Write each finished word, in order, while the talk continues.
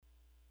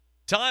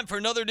Time for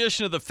another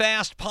edition of the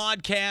Fast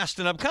Podcast,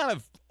 and I'm kind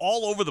of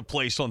all over the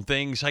place on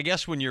things. I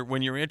guess when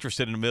you're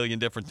interested in a million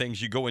different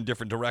things, you go in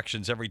different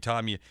directions every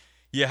time you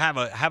have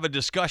a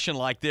discussion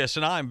like this.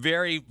 And I'm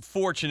very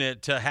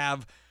fortunate to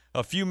have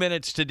a few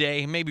minutes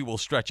today. Maybe we'll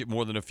stretch it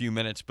more than a few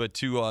minutes, but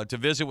to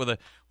visit with a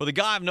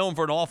guy I've known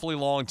for an awfully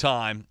long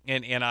time,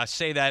 and I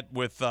say that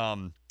with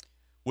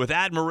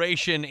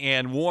admiration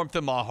and warmth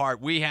in my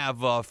heart. We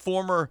have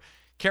former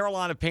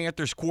Carolina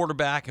Panthers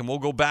quarterback, and we'll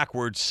go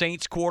backwards,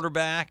 Saints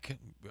quarterback,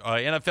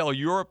 NFL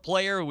Europe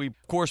player. We,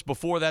 of course,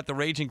 before that, the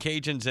Raging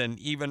Cajuns, and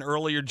even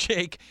earlier,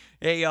 Jake,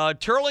 a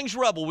Turlings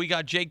Rebel. We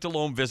got Jake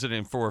Delhomme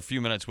visiting for a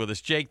few minutes with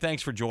us. Jake,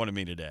 thanks for joining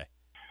me today.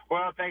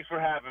 Well, thanks for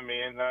having me.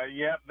 And,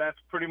 that's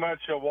pretty much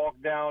a walk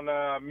down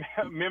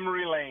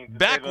memory lane.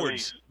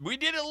 Backwards. We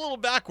did it a little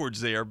backwards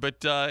there,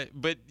 but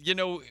you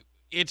know,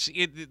 it's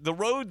the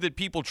road that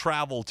people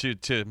travel to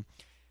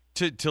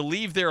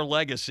leave their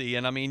legacy,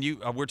 and I mean,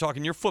 we're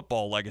talking your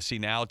football legacy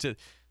now. To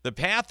the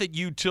path that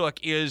you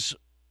took is,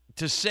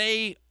 to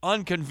say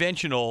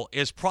unconventional,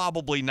 is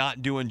probably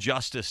not doing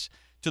justice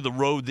to the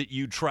road that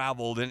you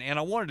traveled. And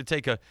I wanted to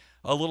take a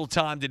little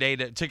time today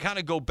to kind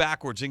of go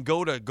backwards and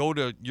go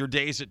to your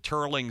days at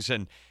Turlings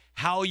and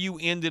how you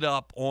ended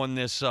up on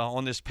this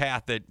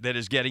path that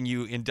is getting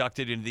you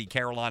inducted into the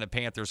Carolina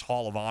Panthers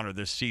Hall of Honor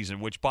this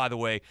season. Which, by the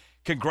way,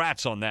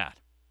 congrats on that.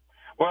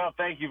 Well,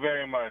 thank you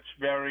very much.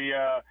 Very,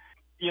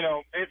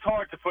 it's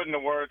hard to put into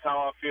words how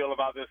I feel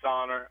about this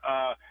honor.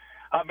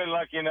 I've been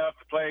lucky enough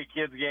to play a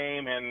kid's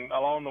game, and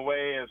along the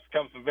way has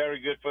come some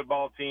very good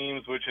football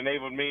teams, which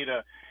enabled me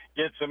to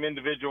get some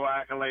individual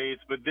accolades.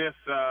 But this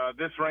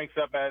ranks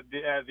up at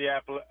the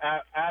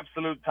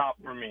absolute top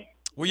for me.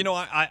 Well, you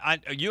know,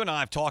 you and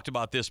I have talked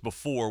about this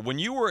before. When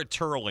you were at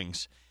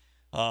Turlings,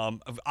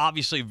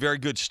 obviously a very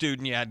good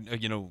student, you had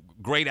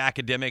great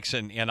academics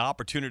and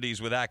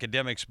opportunities with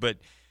academics, but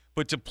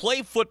to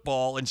play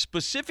football and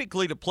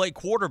specifically to play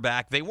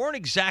quarterback, they weren't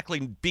exactly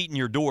beating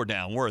your door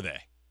down, were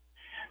they?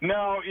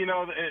 No,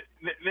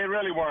 they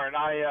really weren't.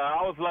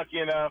 I was lucky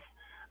enough.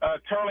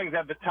 Turlings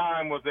at the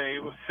time was a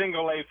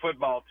single-A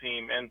football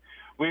team, and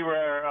we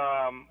were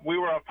a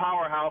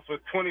powerhouse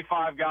with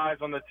 25 guys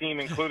on the team,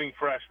 including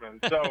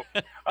freshmen. So,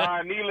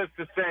 needless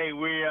to say,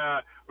 we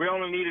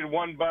only needed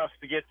one bus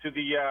to get to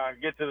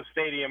the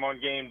stadium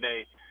on game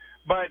day,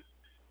 but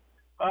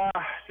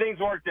things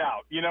worked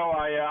out.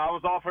 I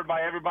was offered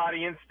by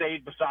everybody in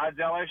state besides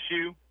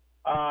LSU.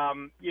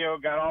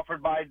 Got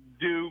offered by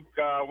Duke.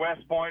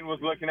 West Point was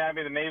looking at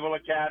me, the Naval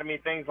Academy,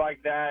 things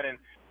like that. And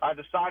I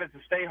decided to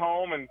stay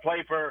home and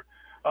play for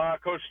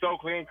Coach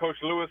Stokely and Coach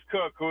Lewis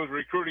Cook, who was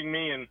recruiting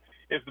me, and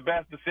it's the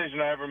best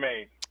decision I ever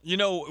made.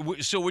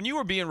 So when you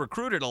were being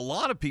recruited, a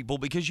lot of people,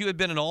 because you had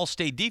been an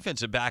all-state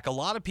defensive back, a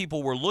lot of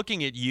people were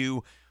looking at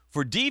you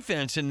for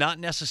defense and not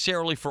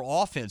necessarily for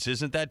offense.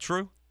 Isn't that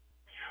true?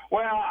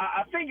 Well,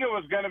 I think it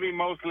was going to be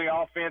mostly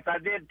offense. I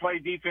did play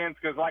defense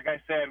because, like I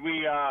said,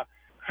 we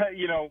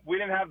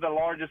didn't have the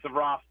largest of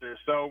rosters,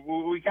 so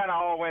we kind of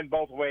all went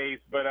both ways.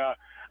 But,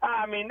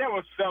 there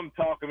was some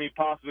talk of me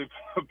possibly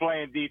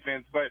playing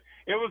defense, but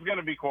it was going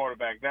to be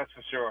quarterback, that's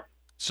for sure.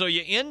 So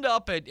you end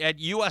up at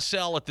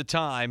USL at the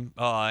time,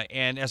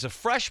 and as a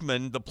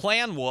freshman, the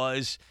plan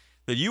was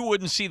that you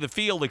wouldn't see the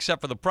field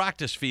except for the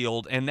practice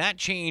field, and that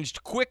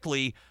changed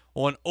quickly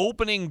on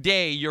opening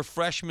day your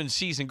freshman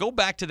season. Go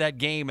back to that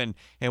game and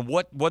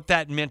what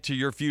that meant to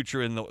your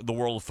future in the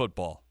world of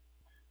football.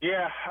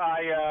 Yeah,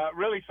 I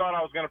really thought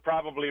I was going to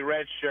probably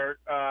redshirt.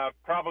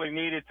 Probably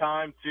needed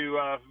time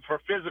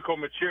for physical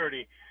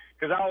maturity,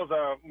 because I was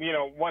a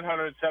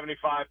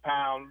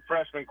 175-pound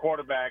freshman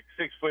quarterback,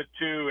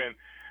 6'2", and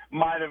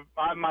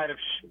I might have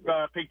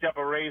picked up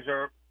a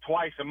razor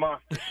twice a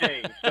month to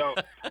shave. So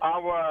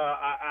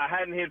I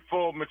hadn't hit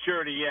full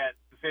maturity yet,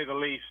 to say the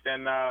least.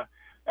 And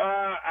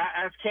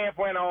as camp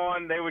went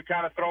on, they would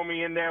kind of throw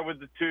me in there with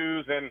the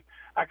twos, and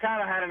I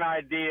kind of had an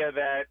idea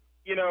that,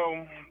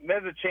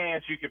 there's a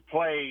chance you could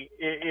play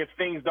if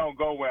things don't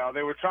go well.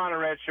 They were trying to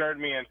redshirt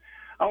me, and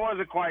I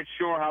wasn't quite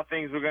sure how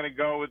things were going to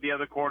go with the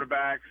other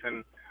quarterbacks.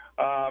 And,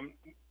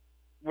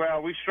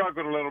 we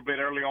struggled a little bit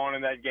early on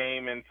in that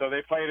game, and so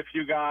they played a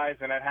few guys,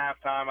 and at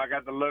halftime I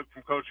got the look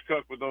from Coach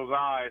Cook with those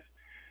eyes,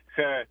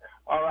 said,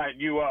 all right,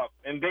 you up.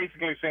 And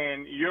basically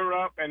saying, you're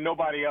up and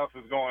nobody else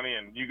is going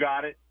in. You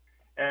got it?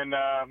 And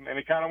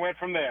it kind of went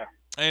from there.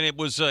 And it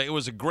was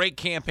a great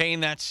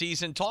campaign that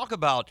season. Talk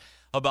about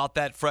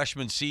that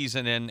freshman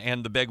season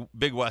and the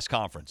Big West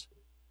Conference.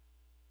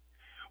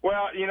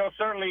 Well,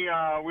 certainly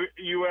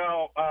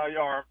UL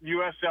or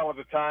USL at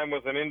the time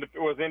was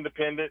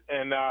independent,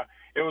 and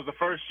it was the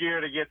first year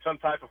to get some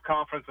type of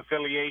conference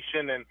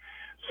affiliation, and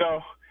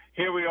so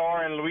here we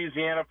are in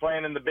Louisiana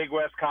playing in the Big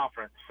West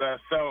Conference.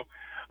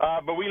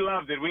 But we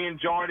loved it. We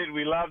enjoyed it.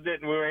 We loved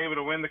it, and we were able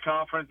to win the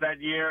conference that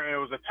year. And it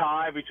was a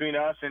tie between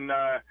us and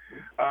I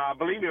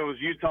believe it was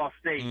Utah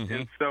State. Mm-hmm.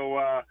 And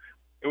so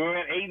we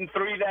went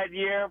 8-3 that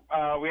year.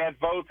 We had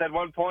votes at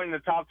one point in the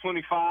top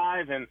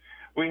 25, and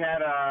we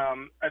had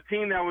a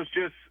team that was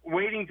just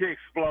waiting to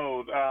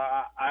explode.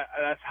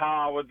 That's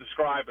how I would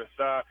describe us.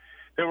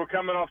 they were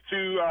coming off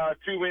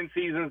two win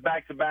seasons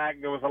back to back.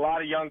 There was a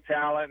lot of young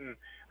talent, and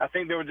I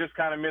think they were just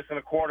kind of missing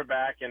a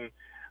quarterback. And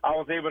I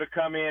was able to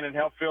come in and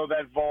help fill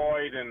that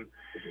void. And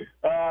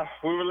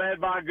we were led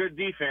by a good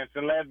defense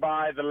and led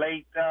by the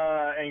late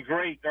and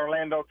great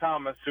Orlando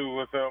Thomas, who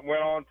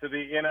went on to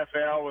the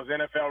NFL, was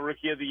NFL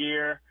Rookie of the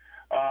Year,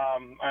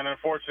 and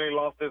unfortunately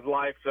lost his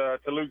life to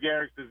Lou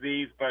Gehrig's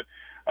disease. But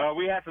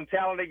we had some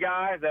talented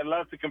guys that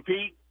love to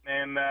compete,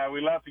 and we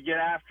love to get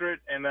after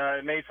it, and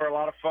it made for a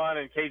lot of fun,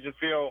 and Cajun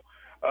Field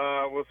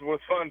was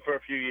fun for a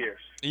few years.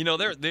 You know,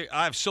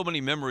 I have so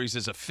many memories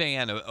as a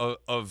fan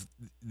of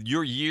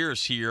your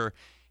years here,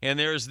 and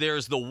there's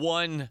the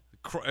one,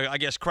 I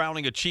guess,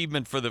 crowning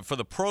achievement for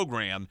the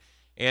program,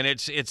 and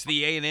it's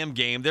the A&M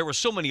game. There were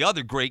so many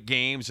other great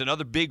games and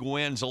other big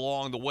wins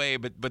along the way,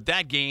 but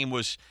that game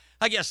was,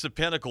 I guess, the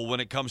pinnacle when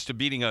it comes to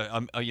beating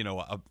a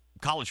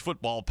college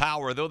football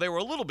power. Though they were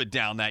a little bit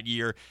down that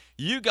year,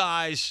 you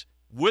guys,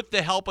 with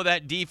the help of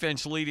that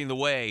defense leading the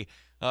way,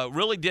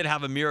 really did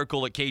have a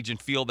miracle at Cajun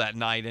Field that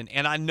night,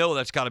 and I know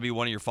that's got to be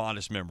one of your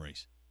fondest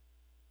memories.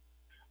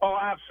 Oh,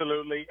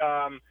 absolutely.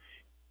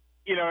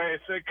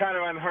 It's kind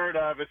of unheard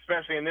of,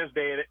 especially in this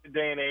day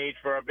and age,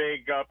 for a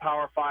big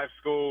Power 5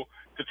 school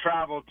to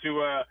travel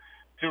to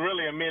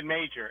really a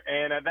mid-major.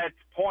 And at that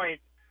point,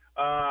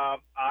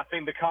 I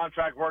think the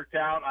contract worked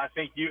out. I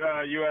think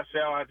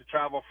USL had to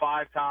travel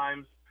 5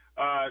 times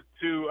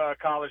to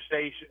College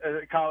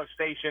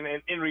Station,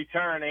 and in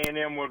return,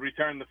 A&M would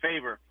return the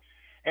favor.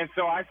 And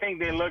so I think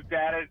they looked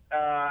at it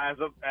as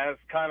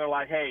kind of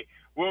like, hey,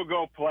 we'll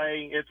go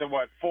play. It's a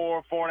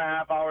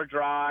 4.5 hour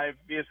drive.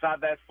 It's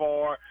not that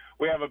far.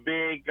 We have a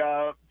big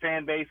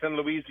fan base in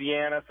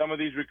Louisiana. Some of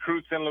these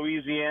recruits in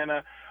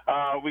Louisiana,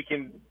 we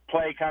can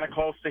play kind of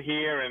close to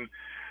here. And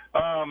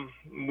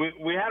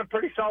we had a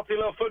pretty salty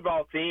little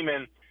football team,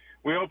 and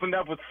we opened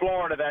up with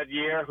Florida that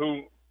year,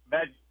 who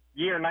that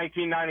year,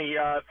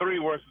 1993,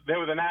 they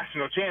were the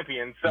national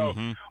champions. So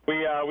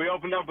we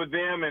opened up with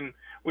them, and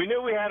we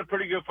knew we had a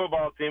pretty good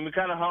football team. We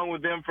kind of hung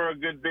with them for a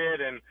good bit,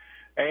 and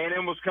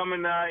A&M was coming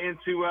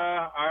into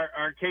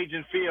our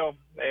Cajun Field.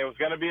 It was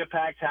going to be a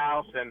packed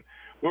house, and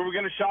we were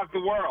going to shock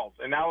the world.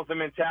 And that was the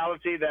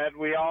mentality that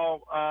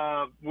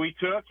we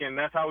took, and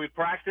that's how we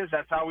practiced,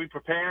 that's how we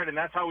prepared, and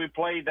that's how we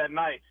played that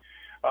night.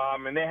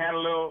 And they had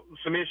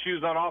some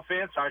issues on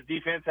offense. Our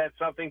defense had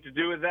something to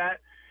do with that.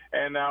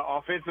 And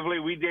offensively,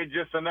 we did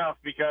just enough,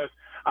 because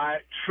I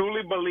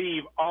truly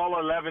believe all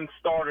 11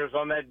 starters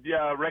on that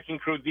Wrecking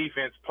Crew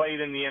defense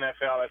played in the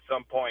NFL at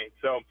some point.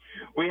 So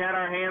we had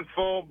our hands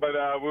full, but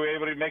we were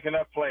able to make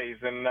enough plays,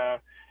 and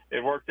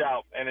it worked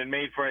out, and it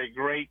made for a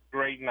great,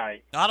 great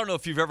night. I don't know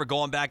if you've ever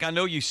gone back. I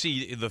know you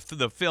see the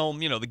film,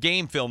 the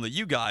game film that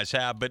you guys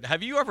have, but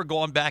have you ever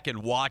gone back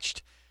and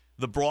watched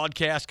the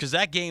broadcast? Because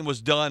that game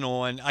was done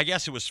on, I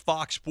guess it was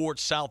Fox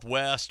Sports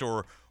Southwest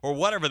or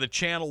whatever the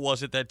channel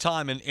was at that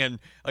time, and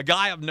a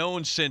guy I've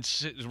known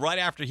since right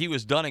after he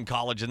was done in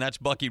college, and that's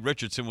Bucky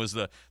Richardson, was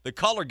the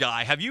color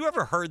guy. Have you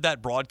ever heard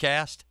that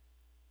broadcast?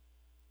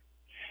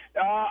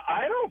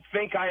 I don't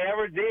think I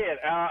ever did,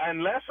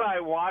 unless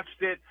I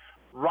watched it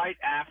right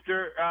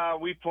after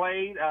we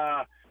played.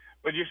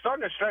 But you're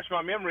starting to stretch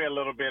my memory a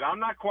little bit. I'm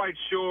not quite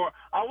sure.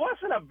 I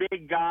wasn't a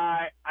big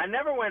guy. I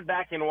never went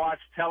back and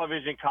watched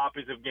television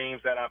copies of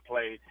games that I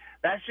played.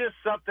 That's just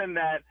something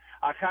that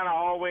I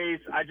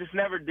just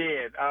never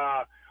did.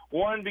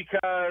 One,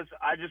 because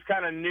I just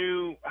kind of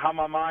knew how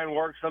my mind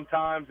worked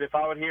sometimes. If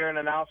I would hear an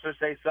announcer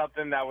say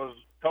something that was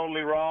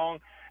totally wrong,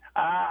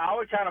 I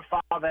would kind of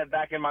file that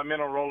back in my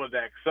mental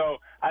Rolodex. So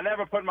I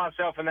never put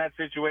myself in that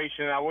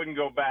situation, and I wouldn't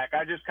go back.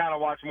 I just kind of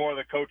watched more of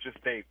the coach's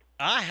tape.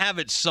 I have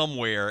it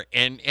somewhere,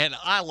 and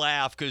I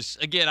laugh because,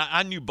 again,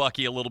 I knew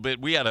Bucky a little bit.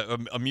 We had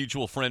a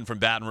mutual friend from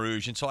Baton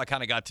Rouge, and so I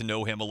kind of got to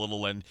know him a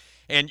little. And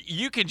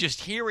you can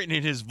just hear it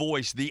in his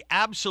voice, the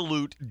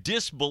absolute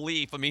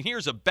disbelief. I mean,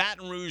 here's a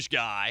Baton Rouge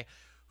guy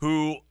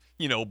who,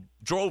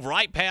 drove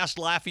right past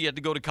Lafayette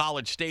to go to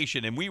College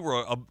Station, and we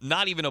were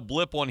not even a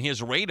blip on his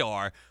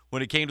radar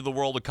when it came to the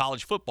world of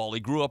college football.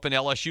 He grew up in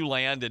LSU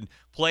land and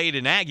played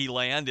in Aggie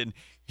land, and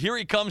here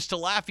he comes to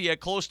Lafayette,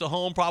 close to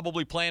home,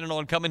 probably planning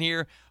on coming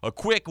here, a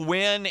quick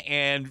win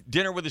and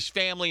dinner with his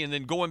family, and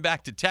then going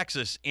back to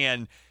Texas.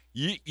 And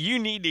you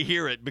need to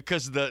hear it,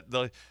 because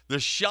the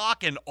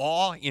shock and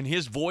awe in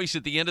his voice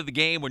at the end of the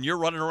game when you're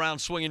running around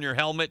swinging your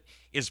helmet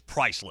is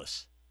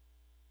priceless.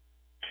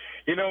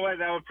 You know what?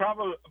 That would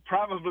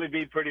probably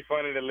be pretty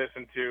funny to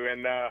listen to.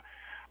 And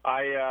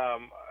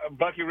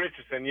Bucky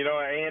Richardson,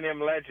 A&M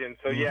legend.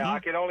 So, yeah, I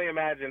can only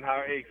imagine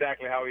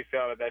exactly how he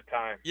felt at that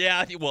time.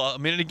 Yeah, well, I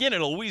mean, again,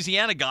 a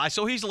Louisiana guy,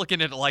 so he's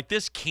looking at it like,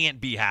 this can't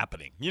be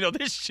happening.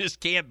 This just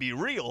can't be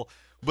real.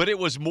 But it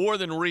was more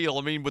than real.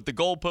 I mean, with the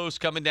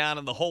goalposts coming down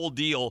and the whole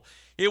deal,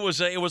 it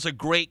was a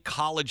great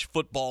college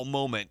football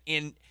moment.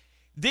 And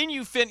then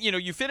you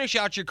finish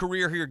out your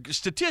career here,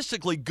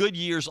 statistically good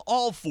years,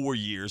 all 4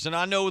 years. And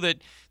I know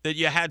that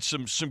you had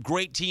some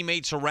great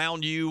teammates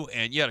around you,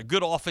 and you had a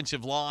good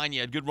offensive line, you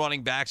had good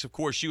running backs. Of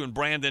course, you and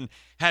Brandon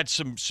had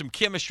some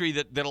chemistry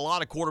that a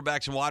lot of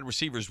quarterbacks and wide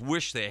receivers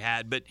wish they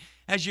had. But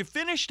as you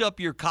finished up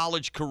your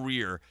college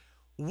career,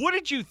 what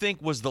did you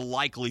think was the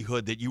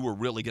likelihood that you were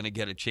really going to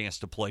get a chance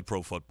to play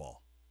pro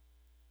football?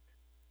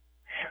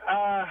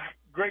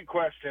 Great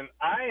question.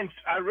 I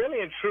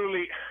really and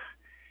truly,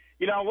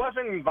 I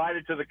wasn't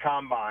invited to the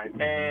combine,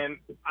 and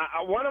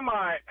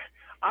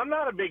I'm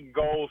not a big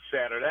goal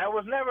setter. That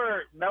was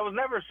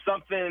never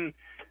something.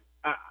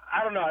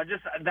 I don't know.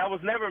 That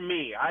was never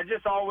me. I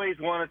just always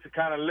wanted to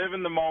kind of live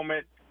in the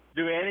moment,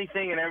 do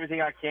anything and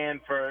everything I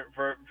can for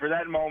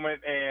that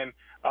moment, and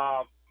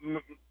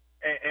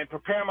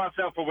prepare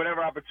myself for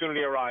whatever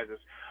opportunity arises.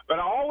 But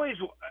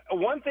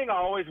one thing I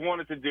always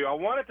wanted to do, I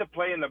wanted to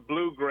play in the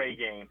blue-gray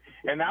game,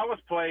 and that was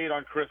played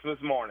on Christmas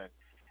morning.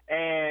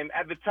 And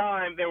at the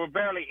time, there were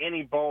barely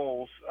any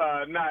bowls,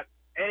 not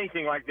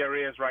anything like there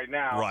is right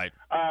now. Right.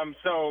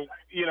 So,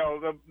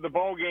 the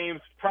bowl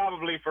games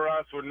probably for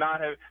us would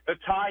not have – the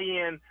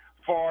tie-in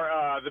for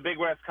the Big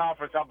West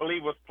Conference, I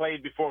believe, was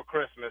played before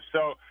Christmas.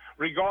 So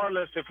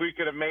regardless if we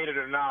could have made it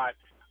or not,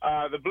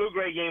 the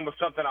blue-gray game was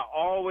something I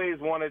always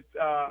wanted.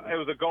 It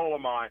was a goal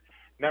of mine.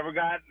 Never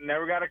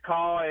got a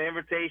call, an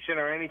invitation,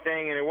 or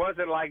anything, and it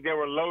wasn't like they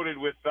were loaded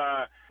with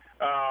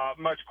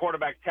much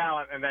quarterback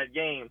talent in that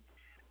game.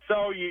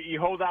 So you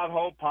hold out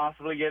hope,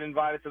 possibly get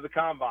invited to the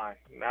combine.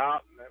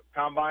 Now, the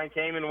combine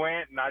came and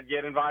went, and I'd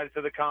get invited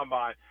to the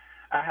combine.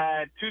 I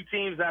had two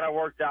teams that I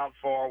worked out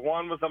for.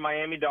 One was the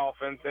Miami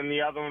Dolphins, and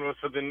the other one was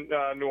for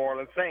the New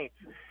Orleans Saints.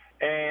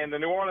 And the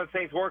New Orleans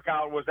Saints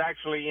workout was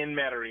actually in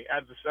Metairie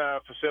at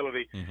the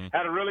facility. Mm-hmm.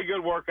 Had a really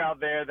good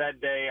workout there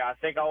that day. I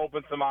think I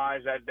opened some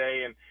eyes that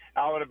day, and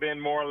I would have been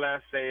more or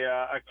less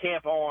a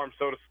camp arm,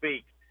 so to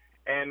speak.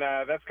 And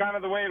that's kind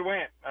of the way it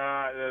went.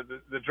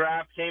 The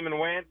draft came and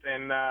went,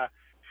 and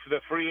the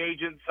free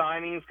agent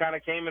signings kind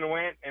of came and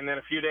went. And then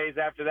a few days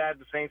after that,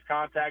 the Saints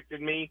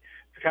contacted me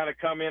to kind of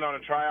come in on a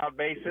tryout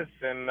basis,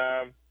 and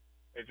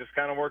it just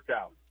kind of worked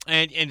out.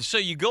 And so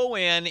you go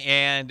in,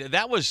 and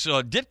that was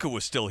Ditka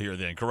was still here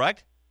then,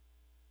 correct?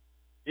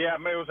 Yeah,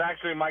 it was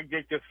actually Mike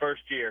Ditka's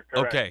first year,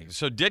 correct. Okay,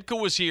 so Ditka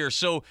was here.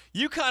 So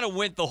you kind of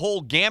went the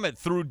whole gamut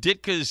through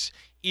Ditka's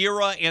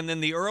era and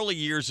then the early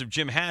years of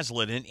Jim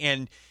Haslett.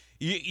 And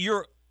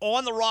you're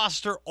on the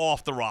roster,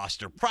 off the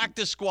roster,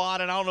 practice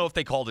squad, and I don't know if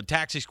they called it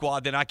taxi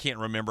squad. Then I can't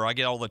remember. I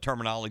get all the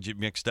terminology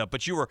mixed up.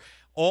 But you were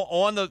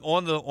on the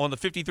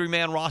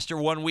 53-man roster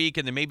one week,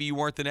 and then maybe you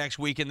weren't the next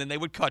week, and then they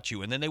would cut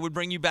you, and then they would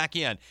bring you back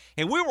in.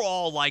 And we were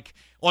all like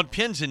on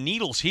pins and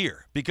needles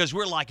here because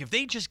we're like, if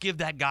they just give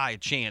that guy a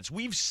chance,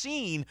 we've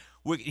seen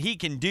what he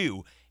can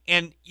do.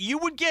 And you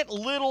would get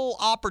little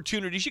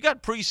opportunities. You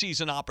got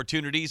preseason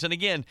opportunities, and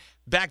again,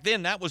 back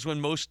then that was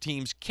when most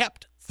teams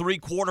kept 3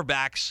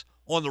 quarterbacks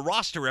on the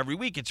roster every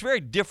week. It's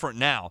very different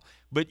now,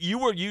 but you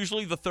were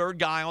usually the third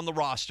guy on the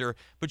roster,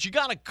 but you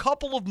got a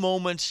couple of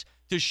moments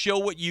to show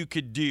what you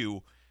could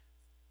do.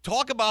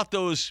 Talk about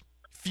those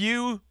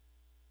few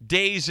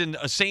days in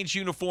a Saints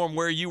uniform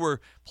where you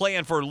were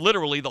playing for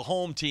literally the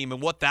home team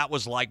and what that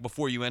was like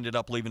before you ended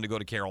up leaving to go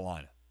to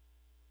Carolina.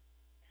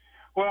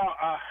 Well,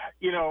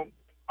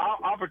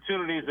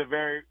 opportunities are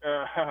very,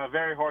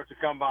 very hard to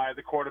come by at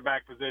the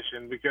quarterback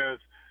position because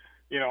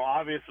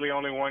obviously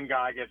only one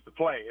guy gets to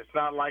play. It's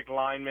not like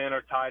linemen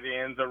or tight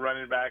ends or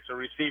running backs or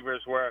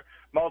receivers where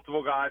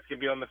multiple guys can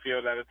be on the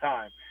field at a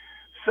time.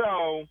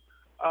 So,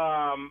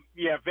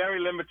 very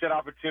limited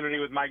opportunity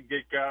with Mike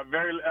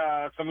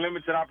Ditka, some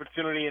limited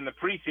opportunity in the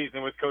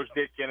preseason with Coach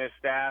Ditka and his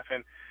staff.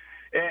 And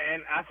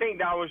I think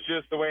that was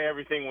just the way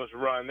everything was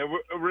run. There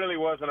really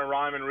wasn't a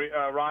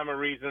rhyme or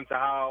reason to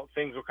how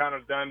things were kind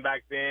of done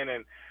back then.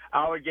 And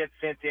I would get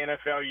sent to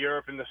NFL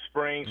Europe in the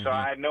spring, so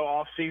I had no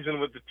off season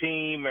with the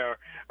team or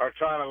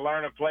trying to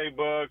learn a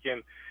playbook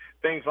and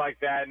things like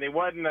that. And it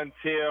wasn't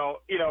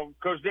until,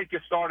 Coach Ditka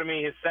started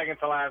me his second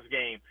to last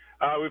game.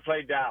 We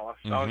played Dallas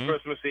on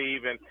Christmas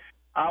Eve, and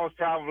I was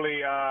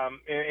probably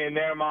in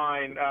their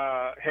mind,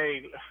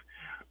 hey,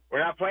 we're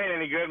not playing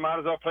any good, might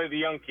as well play the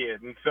young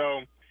kid. And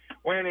so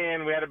went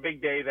in, we had a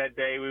big day that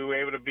day. We were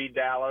able to beat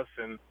Dallas,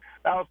 and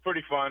that was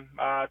pretty fun,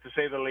 to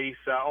say the least.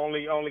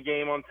 Only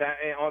game on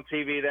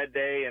TV that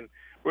day, and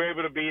we were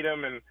able to beat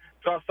him. And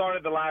so I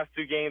started the last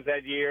 2 games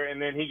that year,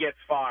 and then he gets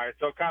fired.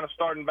 So kind of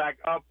starting back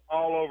up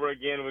all over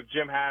again with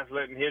Jim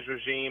Haslett and his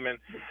regime. And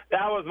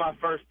that was my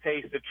first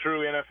taste of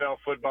true NFL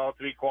football,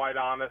 to be quite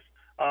honest.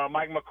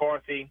 Mike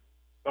McCarthy,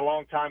 the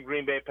longtime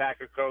Green Bay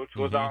Packer coach,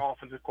 was our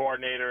offensive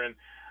coordinator, and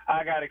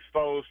I got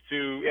exposed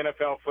to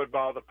NFL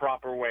football the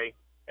proper way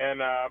and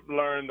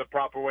learned the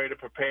proper way to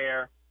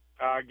prepare,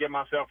 get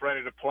myself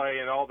ready to play,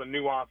 and all the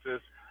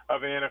nuances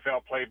of an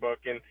NFL playbook.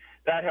 And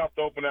that helped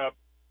open up,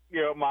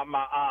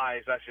 my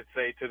eyes, I should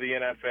say, to the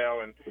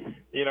NFL, and,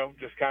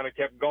 just kind of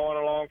kept going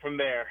along from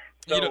there.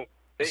 So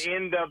the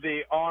end of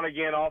the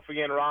on-again,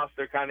 off-again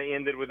roster kind of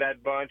ended with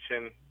that bunch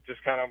and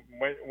just kind of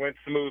went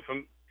smooth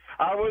from –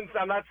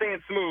 I'm not saying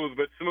smooth,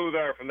 but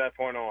smoother from that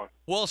point on.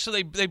 Well, so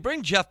they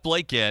bring Jeff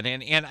Blake in,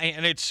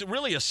 and it's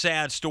really a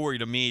sad story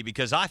to me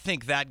because I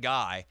think that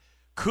guy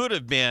could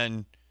have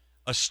been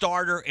a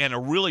starter and a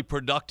really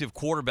productive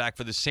quarterback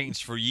for the Saints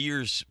for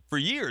years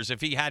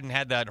if he hadn't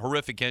had that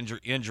horrific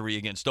injury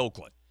against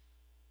Oakland.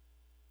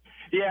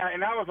 Yeah,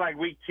 and that was like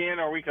week 10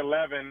 or week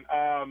 11,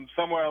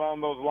 somewhere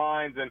along those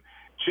lines, and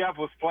Jeff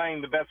was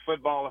playing the best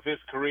football of his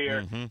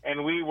career,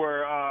 and we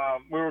were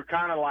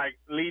kind of like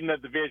leading the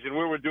division.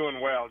 We were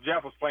doing well.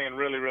 Jeff was playing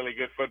really, really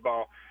good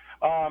football.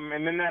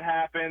 And then that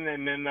happened,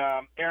 and then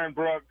Aaron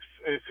Brooks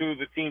is who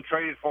the team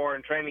traded for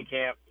in training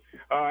camp.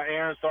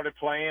 Aaron started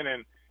playing,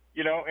 and,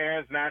 you know,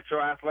 Aaron's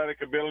natural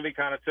athletic ability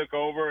kind of took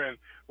over, and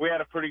we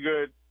had a pretty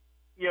good,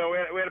 we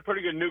had a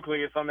pretty good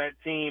nucleus on that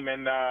team,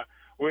 and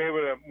we were able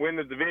to win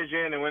the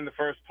division and win the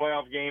first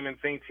playoff game in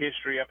Saints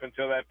history up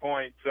until that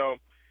point. So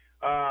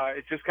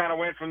it just kind of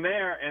went from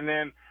there. And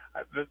then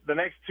the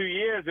next 2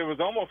 years, it was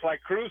almost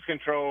like cruise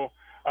control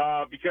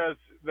because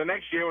the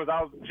next year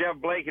I was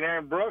Jeff Blake and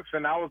Aaron Brooks,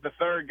 and I was the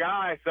third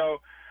guy.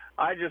 So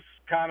I just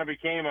kind of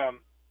became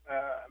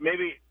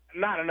maybe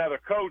not another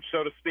coach,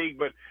 so to speak,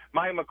 but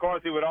Mike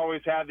McCarthy would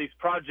always have these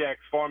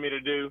projects for me to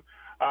do.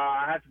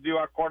 I had to do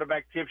our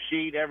quarterback tip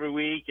sheet every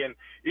week, and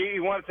he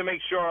wanted to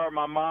make sure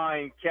my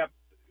mind kept,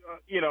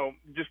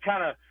 just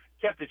kind of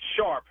kept it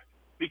sharp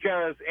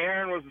because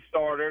Aaron was the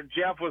starter,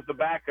 Jeff was the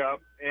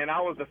backup, and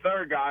I was the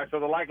third guy, so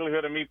the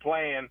likelihood of me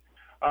playing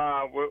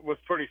was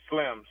pretty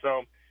slim.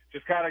 So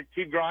just kind of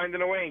keep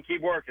grinding away and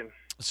keep working.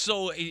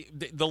 So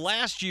the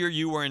last year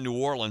you were in New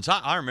Orleans,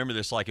 I remember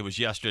this like it was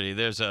yesterday.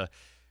 There's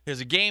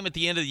a game at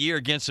the end of the year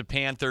against the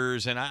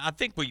Panthers, and I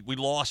think we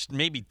lost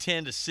maybe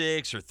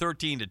 10-6 or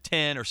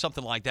 13-10 or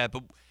something like that.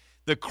 But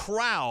the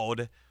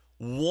crowd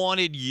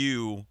wanted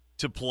you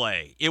to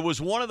play. It was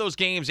one of those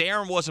games.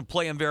 Aaron wasn't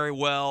playing very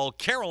well.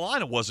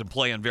 Carolina wasn't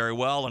playing very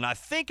well. And I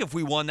think if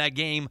we won that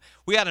game,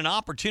 we had an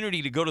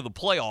opportunity to go to the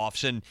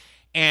playoffs.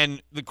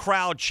 And the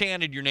crowd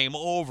chanted your name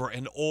over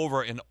and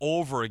over and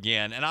over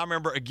again. And I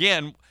remember,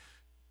 again,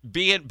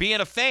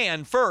 being a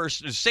fan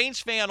first, a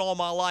Saints fan all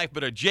my life,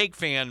 but a Jake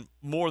fan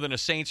more than a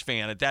Saints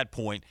fan at that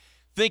point,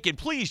 thinking,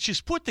 please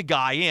just put the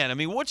guy in. I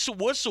mean, what's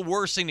the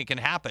worst thing that can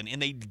happen?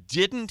 And they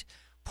didn't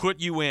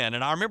put you in.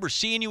 And I remember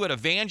seeing you at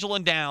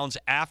Evangeline Downs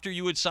after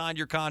you had signed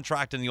your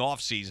contract in the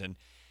offseason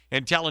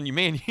and telling you,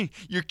 man,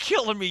 you're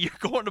killing me. You're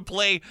going to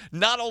play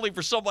not only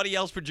for somebody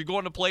else, but you're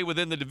going to play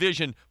within the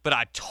division. But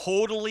I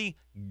totally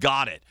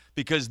got it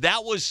because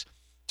that was,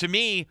 to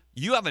me,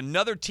 you have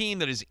another team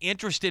that is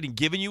interested in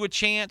giving you a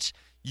chance.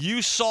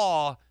 You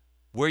saw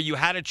where you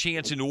had a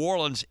chance in New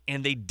Orleans,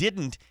 and they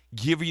didn't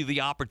give you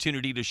the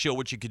opportunity to show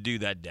what you could do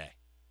that day.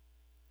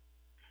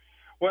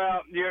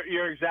 Well,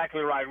 you're exactly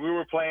right. We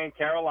were playing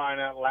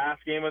Carolina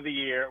last game of the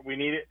year.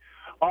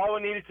 All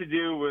we needed to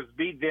do was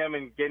beat them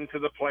and get into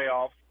the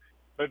playoffs.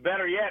 But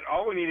better yet,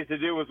 all we needed to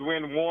do was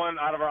win one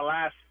out of our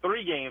last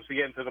 3 games to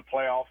get into the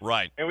playoffs.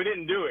 Right. And we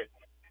didn't do it.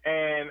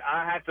 And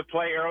I had to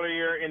play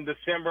earlier in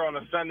December on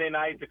a Sunday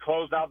night to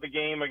close out the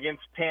game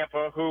against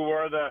Tampa, who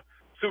were the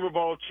Super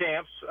Bowl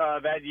champs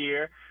that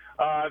year.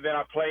 Then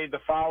I played the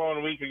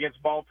following week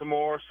against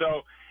Baltimore.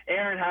 So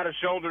Aaron had a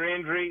shoulder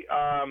injury.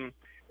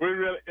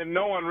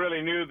 No one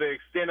really knew the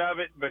extent of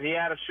it, but he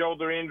had a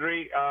shoulder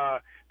injury.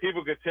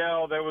 People could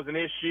tell there was an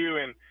issue,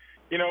 and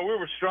we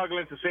were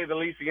struggling to say the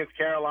least against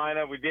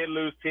Carolina. We did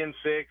lose 10-6,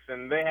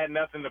 and they had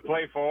nothing to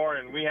play for,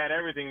 and we had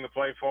everything to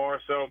play for.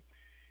 So,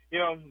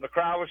 the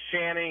crowd was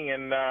chanting,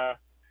 and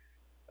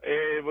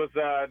it was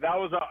that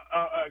was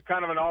a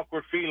kind of an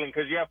awkward feeling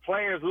because you have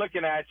players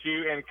looking at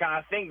you, and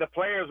I think the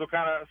players were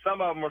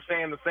some of them were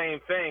saying the same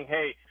thing.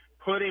 Hey,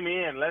 put him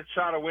in. Let's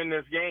try to win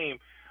this game.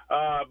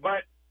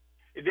 But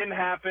it didn't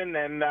happen,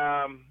 and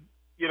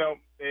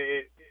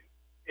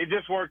it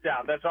just worked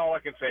out. That's all I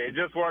can say. It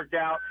just worked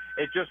out.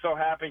 It just so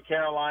happened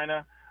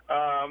Carolina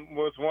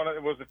was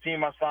the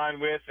team I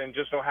signed with, and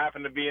just so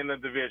happened to be in the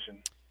division.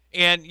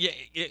 And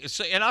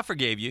I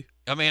forgave you.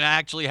 I mean, I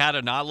actually had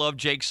an "I love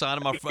Jake" sign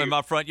in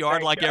my front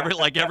yard, like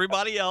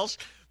everybody else.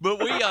 But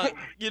we,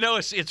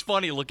 it's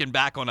funny looking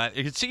back on that.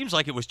 It seems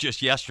like it was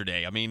just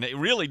yesterday. I mean, it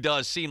really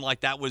does seem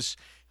like it was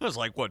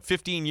like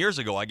 15 years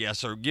ago, I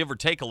guess, or give or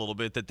take a little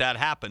bit that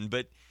happened.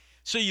 But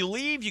so you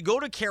leave, you go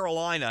to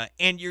Carolina,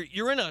 and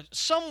you're in a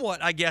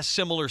somewhat, I guess,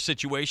 similar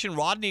situation.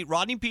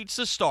 Rodney Pete's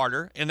the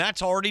starter, and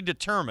that's already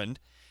determined.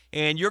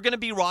 And you're going to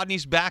be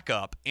Rodney's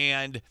backup,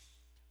 and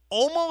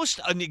almost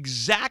an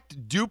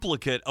exact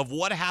duplicate of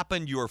what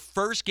happened your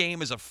first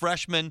game as a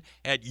freshman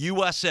at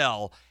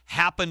USL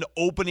happened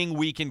opening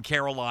week in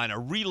Carolina.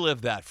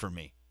 Relive that for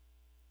me.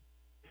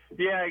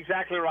 Yeah,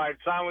 exactly right.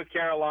 Signed with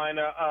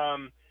Carolina.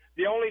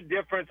 The only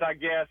difference, I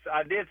guess,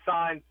 I did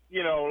sign,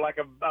 like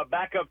a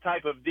backup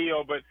type of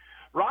deal, but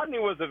Rodney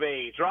was of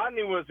age.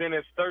 Rodney was in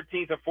his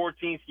 13th or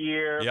 14th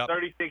year, yep.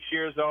 36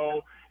 years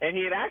old, and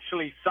he had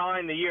actually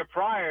signed the year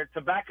prior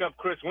to back up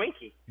Chris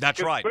Winkie.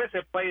 That's right. Chris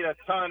had played a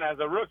ton as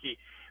a rookie.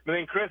 But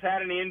then Chris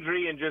had an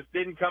injury and just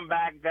didn't come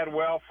back that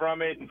well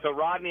from it, and so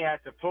Rodney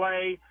had to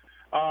play.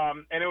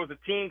 And it was a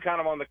team kind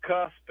of on the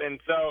cusp. And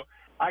so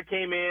I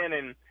came in,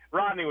 and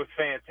Rodney was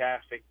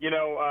fantastic.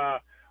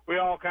 We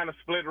all kind of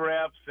split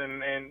reps,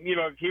 and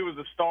he was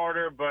a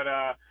starter. But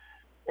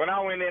when I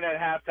went in at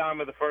halftime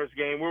of the first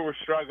game, we were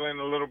struggling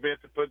a little bit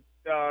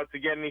to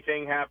get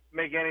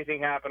make anything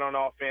happen on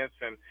offense.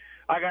 And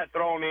I got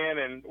thrown in,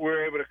 and we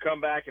were able to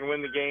come back and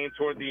win the game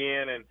toward the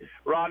end. And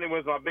Rodney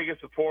was my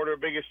biggest supporter,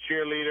 biggest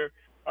cheerleader,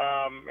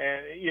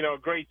 and a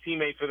great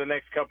teammate for the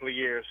next couple of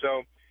years.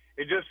 So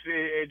it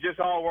just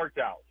all worked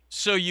out.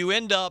 So you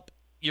end up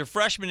your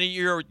freshman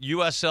year,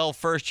 USL,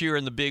 first year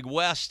in the Big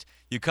West.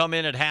 You come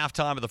in at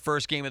halftime of the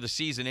first game of the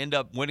season, end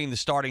up winning the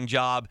starting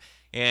job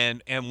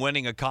and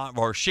winning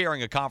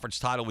sharing a conference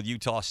title with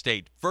Utah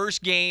State.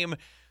 First game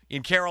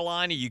in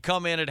Carolina, you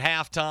come in at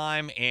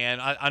halftime, and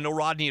I know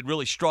Rodney had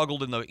really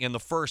struggled in the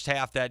first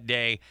half that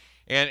day.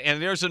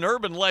 And there's an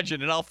urban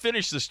legend, and I'll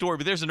finish the story,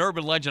 but there's an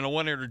urban legend I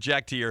want to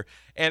interject here.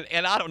 And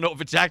I don't know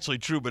if it's actually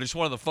true, but it's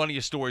one of the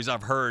funniest stories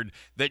I've heard,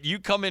 that you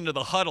come into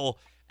the huddle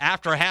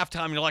after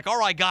halftime, and you're like, all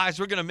right, guys,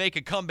 we're going to make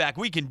a comeback.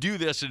 We can do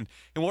this. And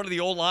one of the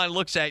O-linemen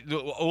looks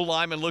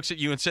at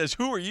you and says,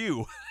 who are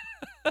you?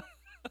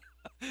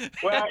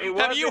 Well,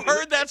 have you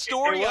heard that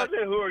story? It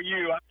wasn't who are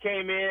you. I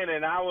came in,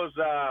 and I was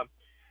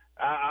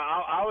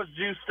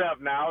juiced up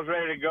now. I was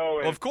ready to go.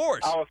 And of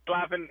course. I was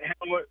slapping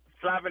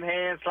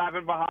hands,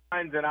 slapping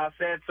behinds, and I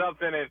said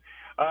something, and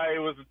it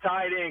was a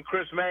tight end,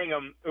 Chris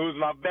Mangum, who's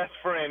my best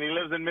friend. He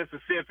lives in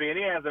Mississippi, and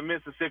he has a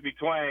Mississippi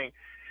twang.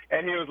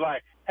 And he was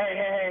like,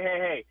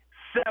 hey,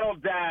 settle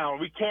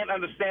down. We can't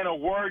understand a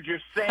word you're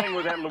saying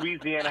with that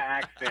Louisiana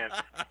accent.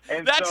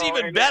 And that's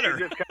even better.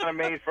 It just kind of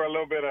made for a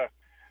little bit of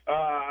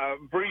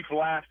brief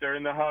laughter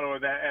in the huddle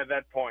at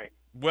that point.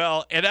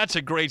 Well, and that's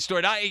a great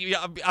story.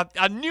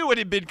 I knew it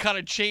had been kind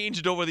of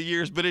changed over the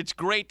years, but it's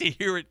great to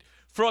hear it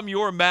from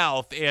your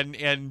mouth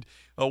and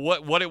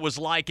what it was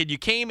like. And you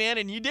came in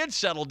and you did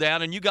settle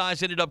down, and you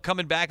guys ended up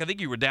coming back. I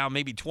think you were down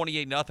maybe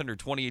 28-0 or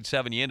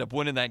 28-7. You end up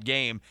winning that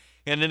game.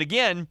 And then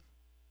again,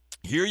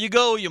 here you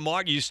go.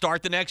 You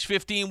start the next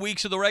 15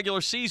 weeks of the regular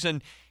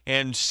season,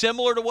 and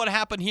similar to what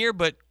happened here,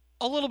 but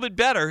a little bit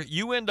better,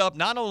 you end up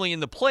not only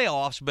in the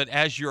playoffs, but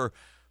as your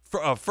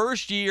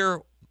first year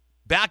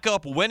back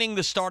up winning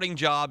the starting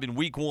job in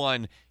week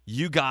one,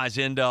 you guys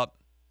end up,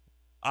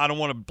 I don't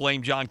want to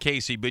blame John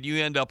Casey, but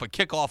you end up a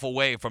kickoff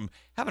away from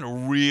having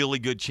a really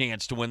good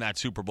chance to win that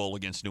Super Bowl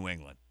against New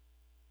England.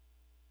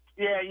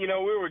 Yeah,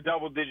 we were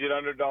double-digit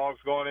underdogs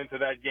going into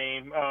that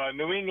game.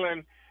 New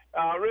England,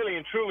 really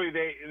and truly,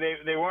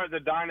 they weren't the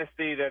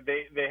dynasty that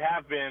they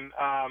have been.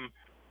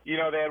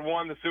 They had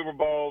won the Super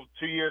Bowl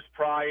 2 years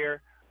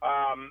prior.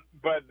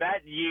 But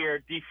that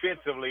year,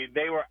 defensively,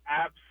 they were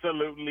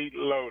absolutely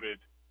loaded.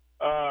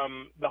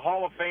 The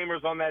Hall of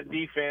Famers on that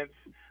defense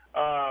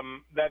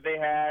that they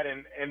had,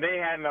 and they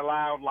hadn't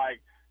allowed,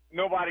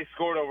 nobody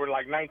scored over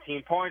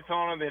 19 points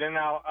on them. They didn't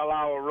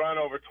allow a run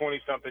over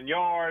 20-something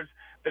yards.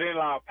 They didn't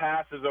allow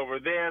passes over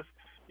this.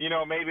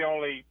 Maybe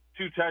only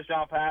 2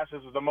 touchdown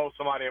passes was the most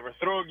somebody ever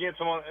threw against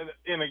them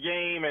in a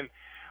game. And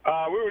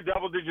we were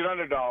double-digit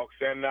underdogs.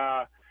 And,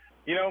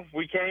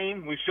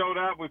 we showed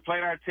up, we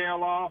played our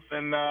tail off,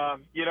 and,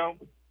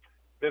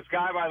 this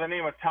guy by the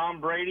name of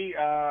Tom Brady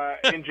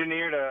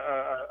engineered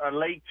a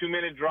late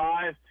 2-minute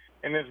drive,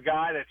 and this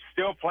guy that's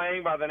still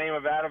playing by the name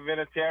of Adam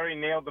Vinatieri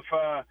nailed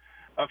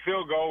a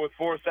field goal with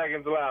 4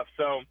 seconds left.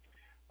 So,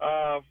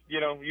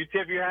 you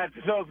tip your hat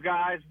to those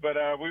guys, but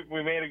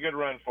we made a good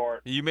run for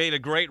it. You made a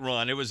great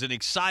run. It was an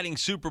exciting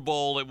Super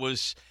Bowl. It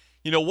was,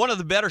 one of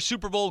the better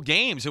Super Bowl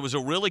games. It was a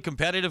really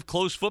competitive,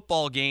 close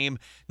football game.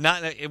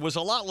 It was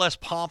a lot less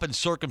pomp and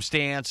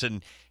circumstance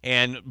and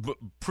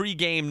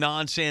pregame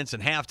nonsense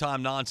and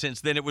halftime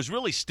nonsense. Then it was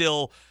really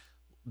still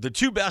the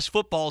two best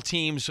football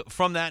teams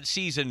from that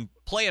season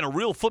playing a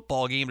real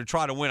football game to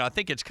try to win. I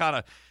think it's kind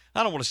of,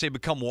 I don't want to say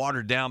become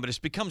watered down, but it's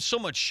become so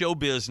much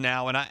showbiz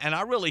now, and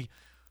I really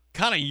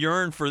kind of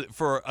yearn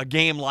for a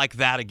game like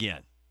that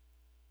again.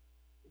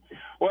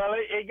 Well,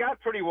 it got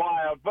pretty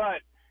wild,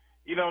 but,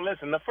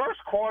 listen, the first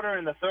quarter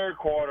and the third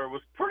quarter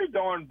was pretty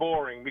darn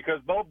boring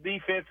because both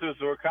defenses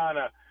were kind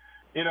of,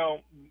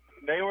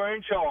 they were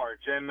in charge.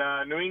 And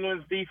New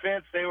England's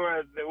defense,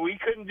 we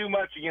couldn't do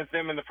much against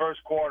them in the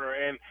first quarter.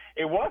 And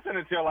it wasn't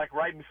until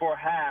right before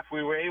half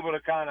we were able to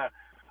kind of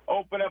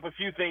open up a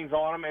few things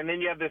on them. And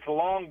then you have this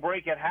long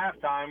break at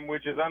halftime,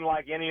 which is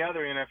unlike any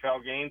other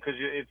NFL game because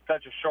it's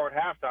such a short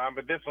halftime.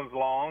 But this one's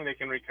long. They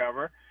can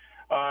recover.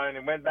 And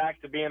it went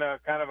back to being a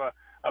kind of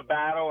a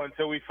battle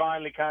until we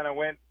finally kind of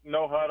went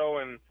no huddle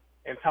and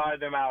tied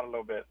them out a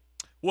little bit.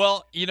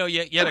 Well, you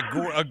had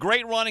a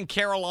great run in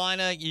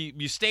Carolina.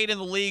 You stayed in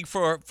the league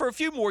for a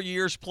few more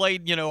years,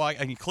 played,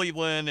 in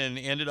Cleveland and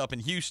ended up in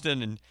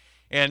Houston.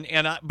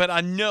 But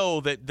I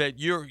know that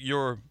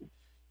your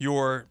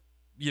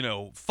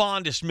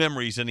fondest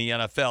memories in the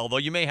NFL, though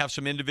you may have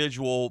some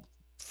individual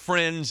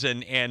friends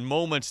and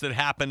moments that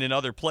happen in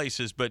other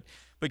places, but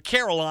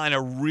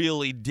Carolina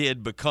really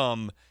did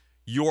become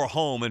your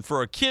home. And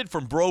for a kid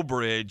from Breaux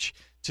Bridge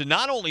to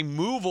not only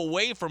move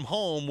away from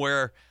home,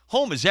 where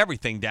home is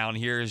everything down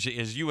here, as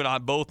you and I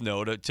both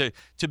know,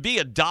 to be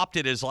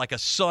adopted as like a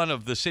son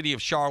of the city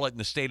of Charlotte and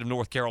the state of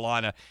North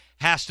Carolina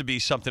has to be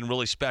something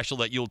really special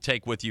that you'll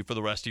take with you for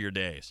the rest of your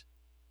days.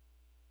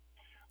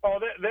 Oh,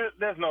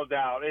 there's no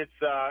doubt.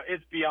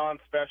 It's beyond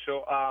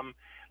special.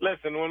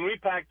 Listen, when we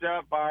packed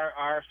up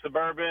our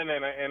Suburban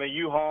and a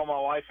U-Haul, my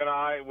wife and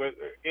I,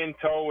 in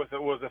tow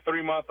was a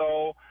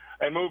 3-month-old,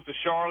 and moved to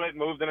Charlotte,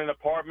 moved in an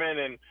apartment,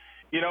 and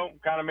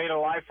kind of made a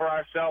life for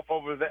ourselves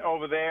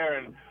over there.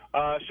 And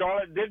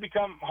Charlotte did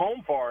become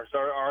home for us,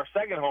 or our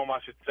second home, I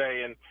should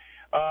say. And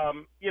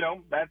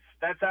that's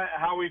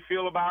how we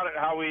feel about it.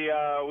 How we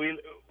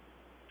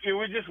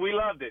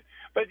loved it.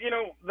 But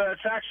the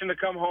attraction to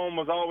come home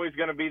was always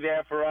going to be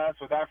there for us,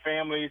 with our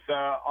families,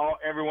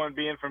 everyone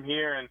being from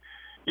here. And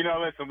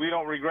listen, we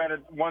don't regret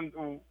it one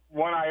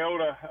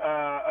iota,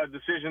 a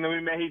decision that we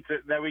made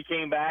that we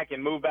came back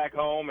and moved back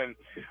home, and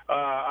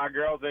our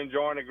girls are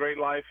enjoying a great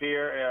life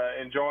here,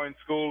 enjoying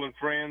school and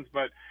friends.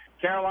 But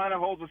Carolina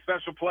holds a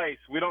special place.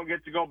 We don't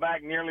get to go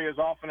back nearly as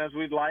often as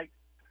we'd like,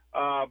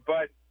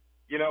 but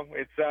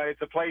it's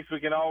a place we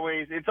can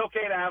always. It's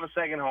okay to have a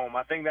second home.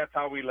 I think that's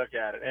how we look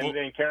at it. And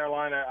in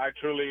Carolina, I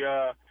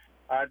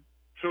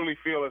truly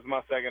feel is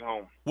my second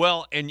home.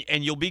 Well, and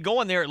you'll be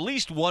going there at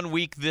least 1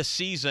 week this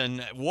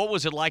season. What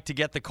was it like to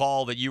get the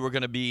call that you were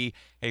going to be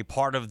a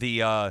part of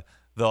the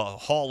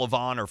Hall of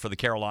Honor for the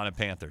Carolina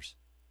Panthers?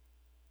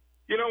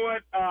 You know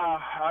what?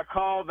 A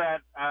call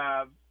that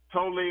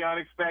totally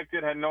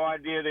unexpected. Had no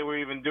idea they were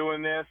even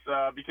doing this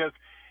because,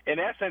 in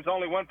essence,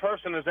 only one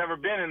person has ever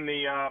been in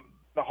the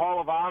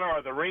Hall of Honor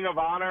or the Ring of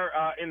Honor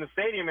in the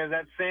stadium, is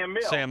that Sam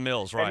Mills. Sam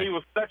Mills, right? And he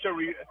was such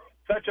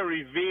a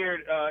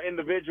revered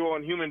individual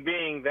and human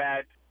being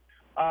that,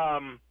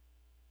 no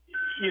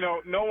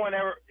one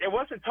ever – it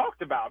wasn't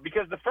talked about,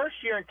 because the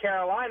first year in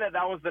Carolina,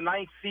 that was the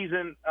 9th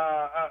season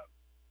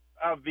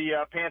of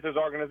the Panthers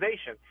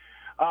organization.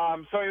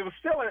 So it was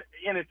still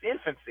in its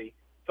infancy.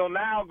 So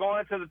now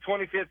going to the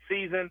 25th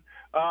season,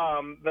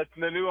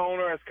 the new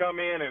owner has come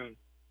in,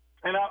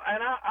 and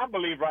I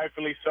believe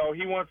rightfully so.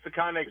 He wants to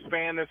kind of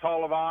expand this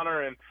Hall of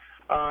Honor, and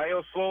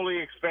it'll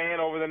slowly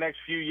expand over the next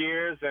few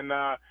years. And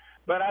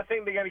but I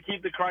think they're going to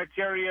keep the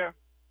criteria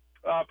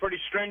pretty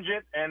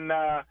stringent. And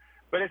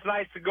but it's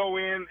nice to go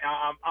in.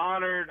 I'm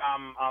honored.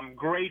 I'm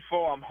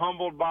grateful. I'm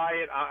humbled by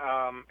it.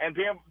 And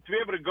to be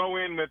able to go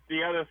in with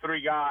the other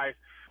three guys.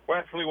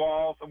 Wesley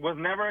Walls was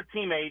never a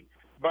teammate,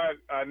 but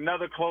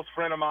another close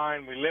friend of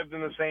mine. We lived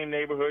in the same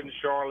neighborhood in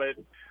Charlotte.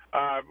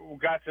 We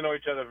got to know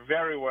each other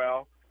very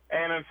well.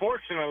 And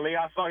unfortunately,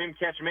 I saw him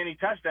catch many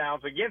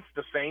touchdowns against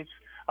the Saints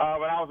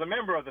when I was a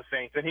member of the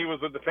Saints, and he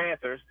was with the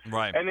Panthers.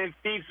 Right. And then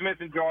Steve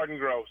Smith and Jordan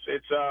Gross.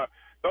 It's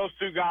those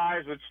two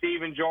guys with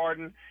Steve and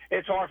Jordan.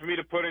 It's hard for me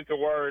to put into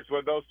words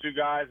what those two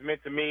guys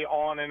meant to me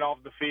on and off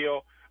the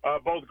field.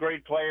 Both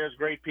great players,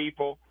 great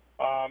people.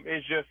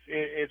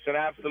 It's an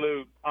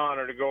absolute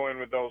honor to go in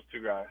with those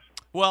two guys.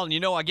 Well,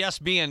 I guess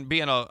being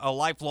a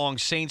lifelong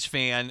Saints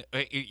fan,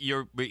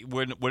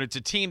 when it's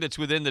a team that's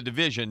within the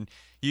division,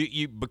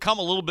 you become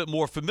a little bit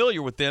more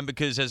familiar with them,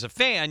 because as a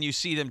fan, you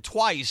see them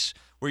twice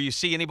where you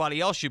see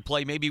anybody else you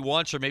play maybe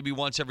once or maybe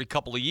once every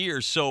couple of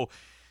years. So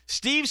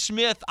Steve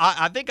Smith,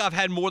 I think I've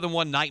had more than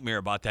one nightmare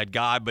about that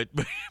guy, but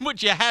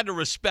you had to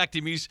respect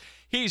him. He's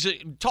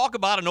talk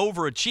about an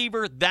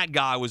overachiever. That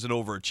guy was an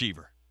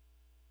overachiever.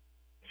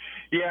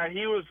 Yeah,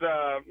 he was.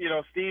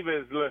 Steve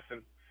is.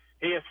 Listen,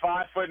 he is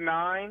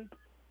 5'9",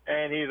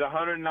 and he's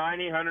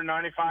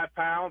 195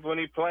 pounds when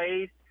he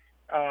played.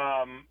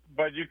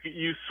 But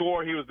you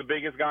swore he was the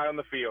biggest guy on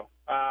the field.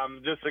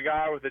 Just a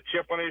guy with a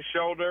chip on his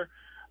shoulder.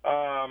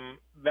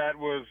 That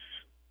was.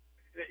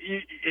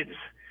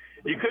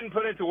 You couldn't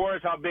put into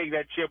words how big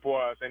that chip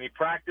was, and he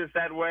practiced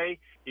that way.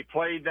 He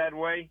played that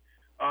way,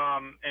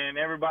 and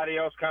everybody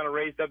else kind of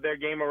raised up their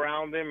game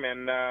around him,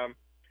 and.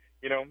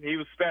 He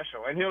was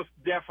special, and he'll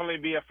definitely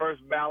be a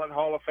first ballot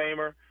Hall of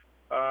Famer,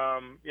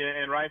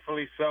 and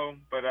rightfully so.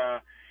 But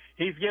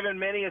he's given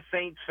many a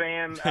Saints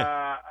fan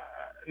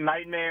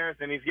nightmares,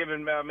 and he's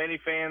given many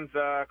fans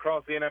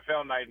across the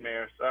NFL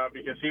nightmares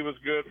because he was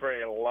good for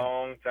a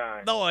long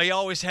time. No, he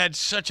always had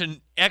such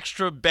an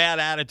extra bad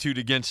attitude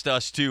against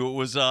us too.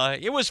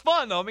 It was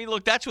fun though. I mean,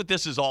 look, that's what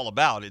this is all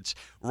about. It's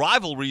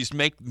rivalries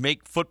make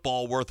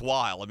football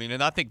worthwhile. I mean,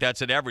 and I think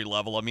that's at every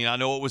level. I mean, I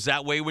know it was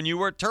that way when you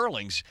were at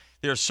Turlings.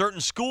 There are certain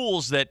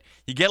schools that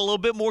you get a little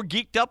bit more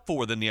geeked up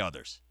for than the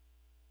others.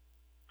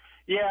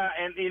 Yeah,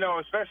 and,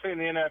 especially in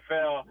the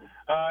NFL,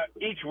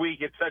 each week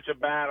it's such a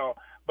battle.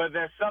 But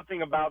there's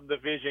something about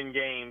division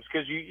games,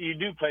 because you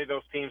do play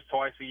those teams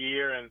twice a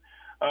year, and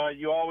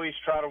you always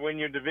try to win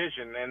your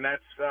division. And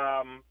that's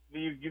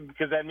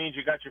because that means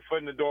you got your foot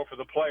in the door for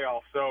the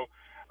playoffs. So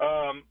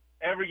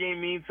every game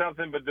means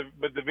something, but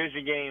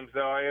division games,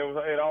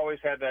 it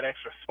always had that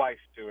extra spice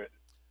to it.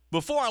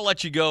 Before I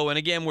let you go, and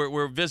again,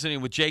 we're visiting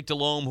with Jake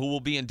Delhomme, who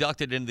will be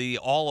inducted in the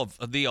Hall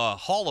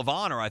of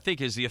Honor, I think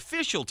is the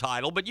official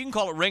title, but you can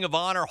call it Ring of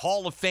Honor,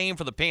 Hall of Fame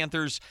for the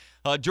Panthers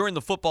during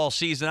the football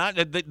season.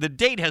 The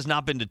date has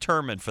not been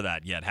determined for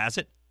that yet, has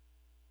it?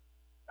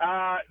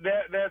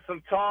 There's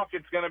some talk.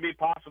 It's going to be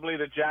possibly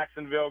the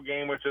Jacksonville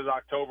game, which is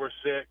October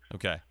 6th.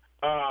 Okay.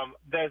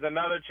 There's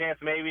another chance,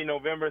 maybe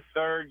November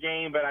 3rd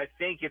game, but I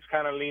think it's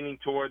kind of leaning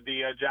toward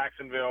the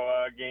Jacksonville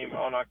game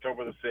on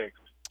October the 6th.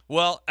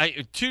 Well,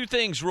 two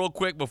things real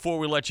quick before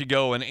we let you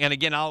go, and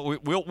again,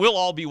 we'll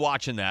all be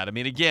watching that. I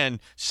mean, again,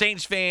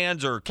 Saints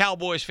fans or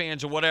Cowboys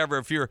fans or whatever,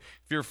 if you're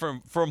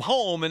from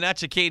home and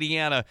that's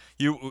Acadiana,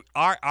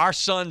 our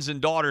sons and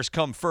daughters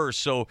come first.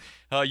 So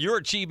your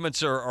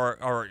achievements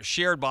are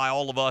shared by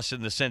all of us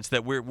in the sense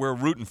that we're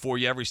rooting for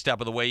you every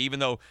step of the way. Even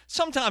though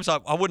sometimes I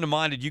wouldn't have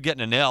minded you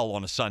getting an L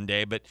on a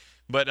Sunday, but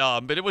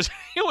it was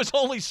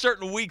only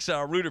certain weeks that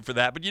I rooted for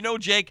that. But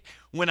Jake,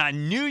 when I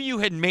knew you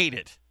had made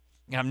it.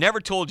 I've never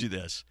told you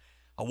this.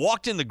 I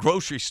walked in the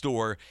grocery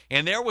store,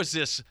 and there was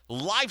this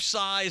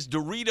life-size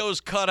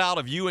Doritos cutout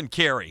of you and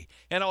Carrie.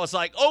 And I was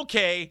like,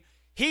 okay,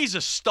 he's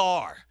a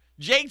star.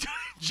 Jake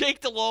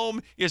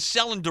Delhomme is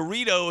selling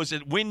Doritos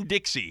at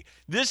Winn-Dixie.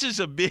 This is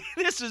a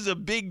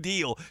big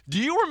deal. Do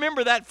you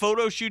remember that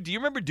photo shoot? Do you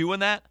remember doing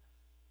that?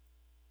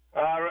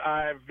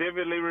 I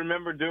vividly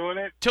remember doing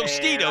it.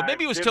 Tostito.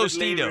 Maybe it was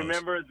Tostitos. I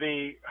remember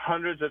the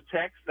hundreds of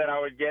texts that I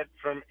would get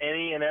from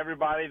any and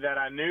everybody that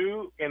I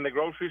knew in the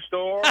grocery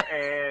store.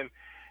 And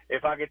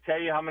if I could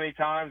tell you how many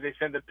times they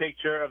sent a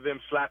picture of them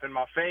slapping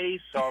my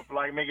face or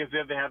like make as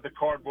if they had the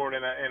cardboard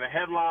in a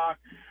headlock.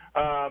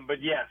 But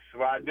yes,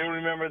 well, I do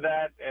remember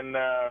that. And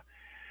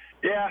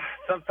yeah,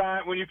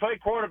 sometimes when you play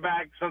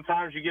quarterback,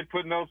 sometimes you get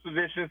put in those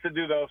positions to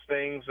do those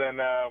things. And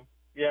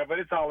yeah, but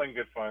it's all in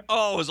good fun.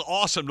 Oh, it was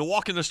awesome. To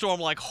walk in the store, I'm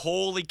like,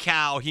 holy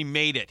cow, he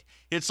made it.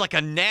 It's like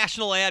a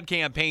national ad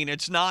campaign.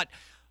 It's not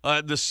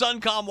the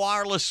Suncom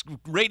wireless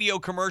radio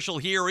commercial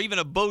here or even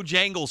a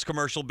Bojangles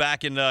commercial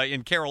back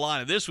in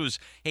Carolina. This was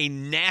a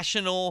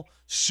national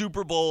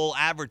Super Bowl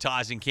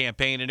advertising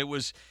campaign, and it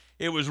was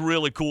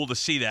really cool to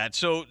see that.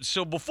 So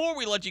before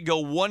we let you go,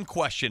 one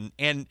question,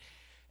 and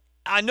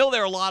I know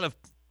there are a lot of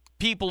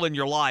people in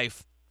your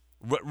life,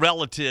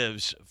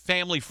 relatives,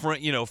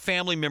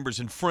 family members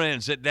and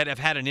friends that have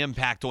had an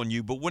impact on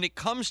you. But when it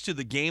comes to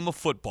the game of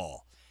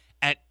football,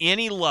 at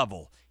any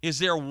level, is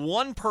there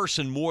one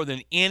person more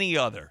than any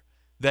other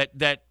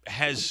that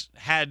has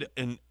had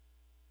an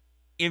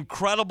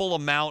incredible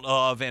amount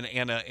of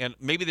and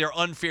maybe their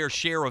unfair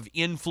share of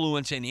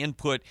influence and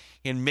input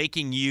in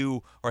making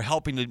you or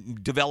helping to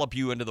develop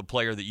you into the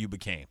player that you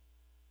became?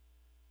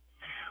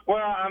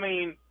 Well, I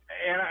mean,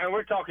 and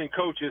we're talking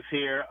coaches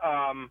here.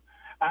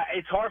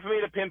 It's hard for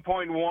me to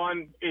pinpoint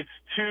one. It's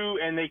two,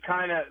 and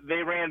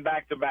they ran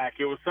back to back.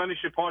 It was Sonny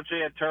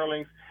Chiponche at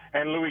Turlings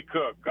and Louis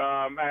Cook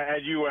at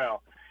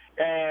UL.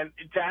 And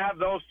to have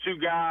those two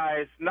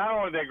guys, not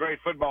only are they great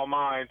football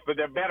minds, but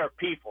they're better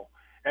people,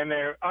 and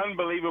they're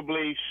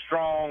unbelievably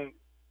strong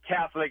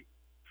Catholic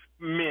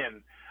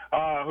men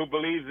who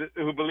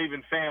believe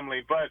in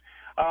family. But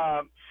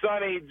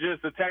Sonny,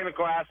 just the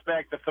technical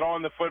aspect of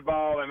throwing the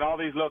football and all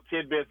these little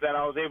tidbits that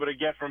I was able to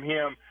get from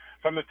him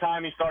from the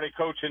time he started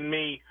coaching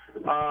me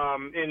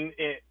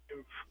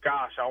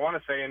I want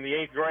to say in the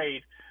 8th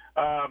grade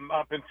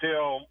up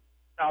until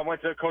I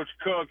went to Coach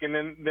Cook, and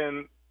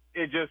then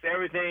it just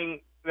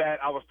everything that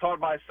I was taught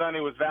by Sonny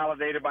was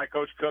validated by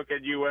Coach Cook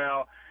at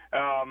UL.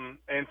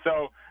 And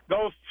so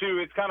those two,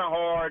 it's kind of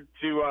hard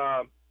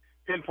to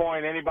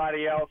pinpoint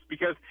anybody else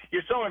because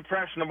you're so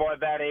impressionable at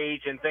that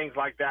age and things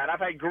like that. I've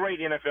had great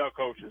NFL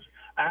coaches,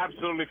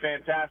 absolutely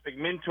fantastic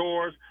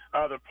mentors,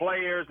 other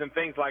players and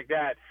things like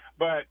that.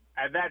 But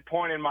at that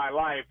point in my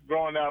life,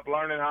 growing up,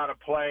 learning how to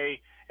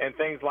play and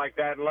things like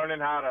that, learning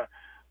how to,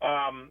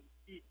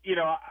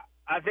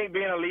 I think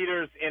being a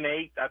leader is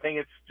innate. I think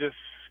it's just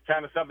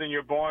kind of something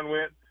you're born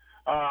with,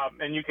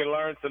 and you can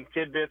learn some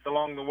tidbits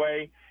along the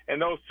way. And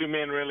those two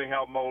men really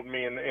helped mold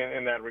me in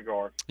that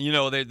regard.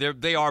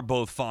 They are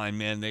both fine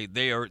men.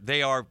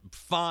 They are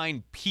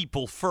fine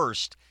people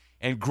first,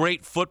 and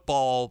great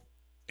football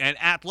and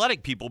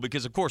athletic people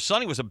because, of course,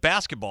 Sonny was a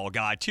basketball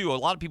guy, too. A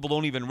lot of people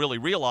don't even really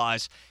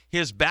realize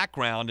his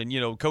background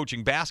and,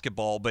 coaching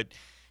basketball. But,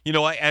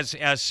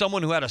 as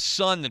someone who had a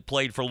son that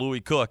played for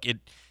Louis Cook,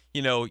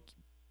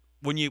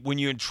 when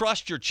you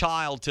entrust your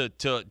child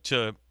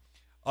to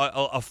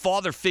a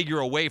father figure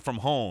away from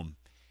home,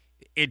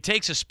 it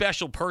takes a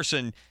special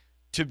person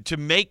to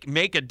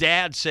make a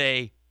dad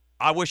say,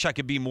 I wish I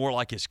could be more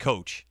like his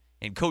coach.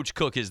 And Coach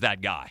Cook is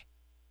that guy.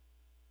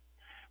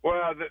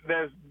 Well,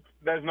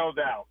 there's no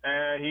doubt.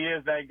 He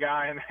is that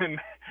guy, and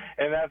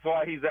that's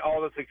why he's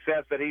all the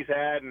success that he's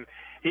had. And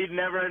he'd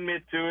never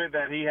admit to it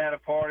that he had a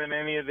part in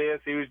any of this.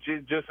 He was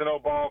just an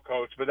old ball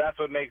coach, but that's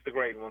what makes the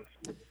great ones.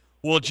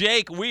 Well,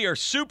 Jake, we are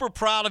super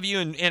proud of you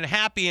and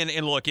happy.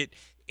 And look,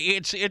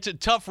 it's a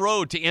tough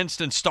road to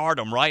instant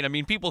stardom, right? I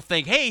mean, people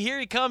think, hey, here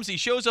he comes. He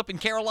shows up in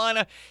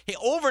Carolina. Hey,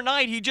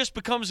 overnight, he just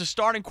becomes a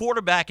starting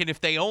quarterback, and if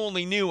they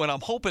only knew, and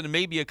I'm hoping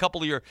maybe a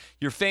couple of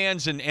your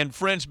fans and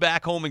friends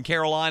back home in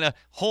Carolina,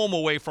 home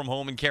away from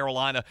home in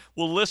Carolina,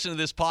 will listen to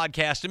this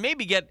podcast and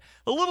maybe get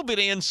a little bit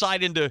of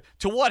insight into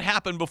what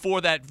happened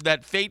before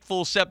that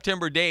fateful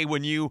September day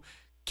when you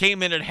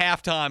came in at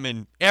halftime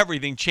and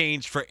everything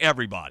changed for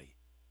everybody.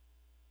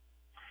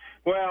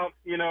 Well,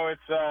 it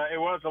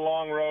was a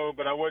long road,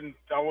 but I wouldn't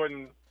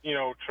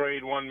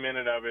trade 1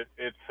 minute of it.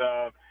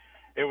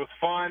 It was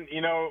fun.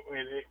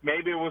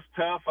 Maybe it was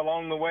tough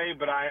along the way,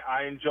 but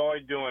I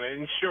enjoyed doing it.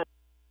 And sure,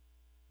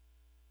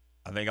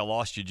 I think I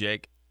lost you,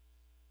 Jake.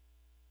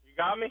 You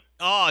got me?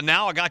 Oh,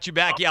 now I got you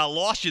back. Yeah, I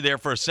lost you there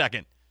for a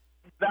second.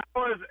 That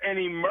was an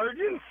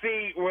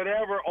emergency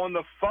whatever on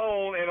the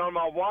phone and on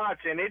my watch,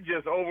 and it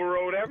just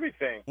overrode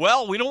everything.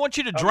 Well, we don't want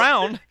you to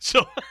drown,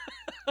 so.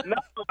 No,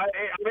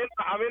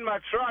 I'm in my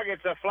truck.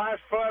 It's a flash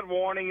flood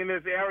warning in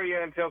this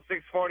area until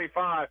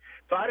 6:45,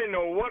 so I didn't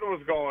know what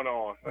was going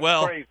on.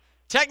 That's crazy.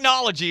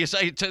 Technology is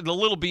a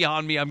little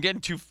beyond me. I'm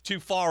getting too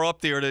far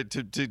up there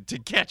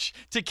to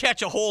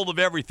catch a hold of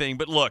everything.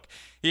 But look,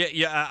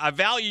 yeah, I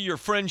value your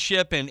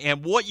friendship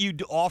and what you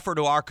offer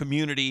to our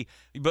community,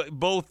 but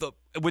both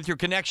with your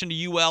connection to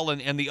UL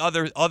and the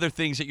other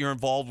things that you're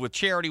involved with,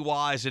 charity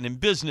wise and in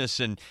business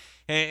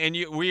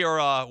we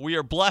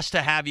are blessed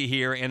to have you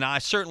here, and I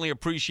certainly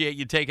appreciate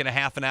you taking a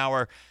half an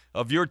hour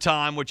of your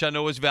time, which I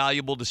know is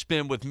valuable to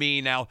spend with me.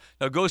 Now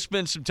go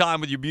spend some time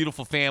with your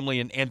beautiful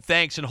family, and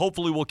thanks, and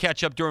hopefully we'll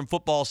catch up during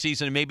football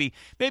season and maybe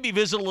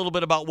visit a little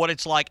bit about what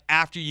it's like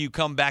after you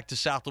come back to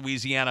South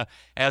Louisiana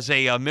as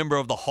a member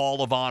of the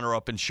Hall of Honor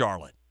up in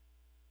Charlotte.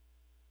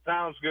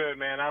 Sounds good,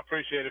 man. I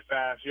appreciate it,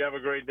 Fast. You have a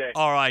great day.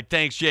 All right.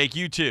 Thanks, Jake.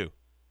 You too.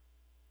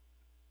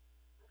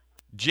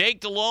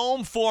 Jake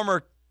Delhomme,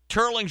 former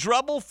Turlings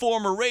Rebel,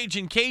 former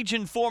Ragin'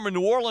 Cajun, former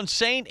New Orleans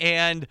Saint,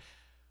 and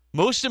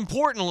most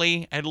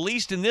importantly, at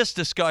least in this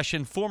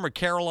discussion, former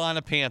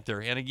Carolina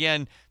Panther. And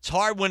again, it's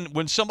hard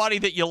when somebody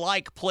that you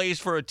like plays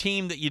for a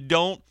team that you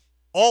don't.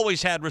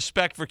 Always had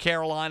respect for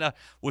Carolina,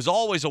 was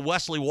always a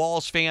Wesley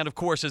Walls fan. Of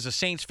course, as a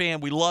Saints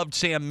fan, we loved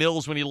Sam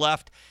Mills when he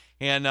left.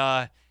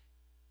 And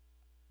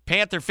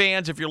Panther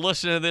fans, if you're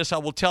listening to this, I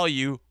will tell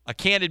you, I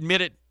can't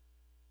admit it.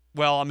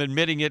 Well, I'm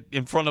admitting it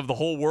in front of the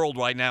whole world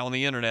right now on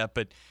the internet,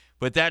 but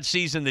that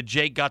season that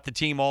Jake got the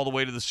team all the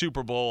way to the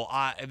Super Bowl,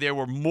 there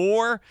were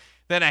more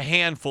than a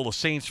handful of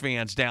Saints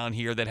fans down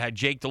here that had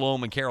Jake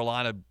Delhomme and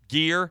Carolina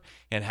gear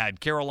and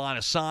had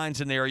Carolina signs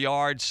in their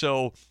yard.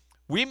 So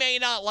we may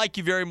not like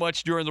you very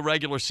much during the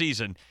regular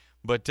season,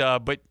 but I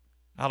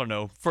don't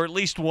know, for at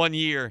least 1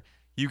 year,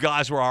 you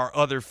guys were our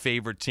other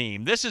favorite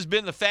team. This has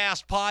been the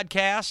Fast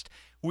Podcast.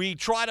 We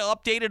try to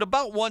update it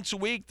about once a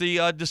week.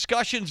 The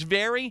discussions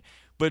vary,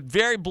 but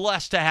very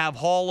blessed to have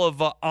Hall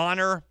of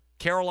Honor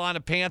Carolina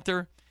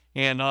Panther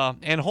and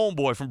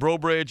homeboy from Breaux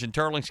Bridge and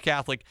Turlings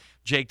Catholic,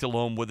 Jake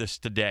Delhomme, with us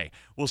today.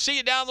 We'll see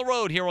you down the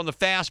road here on the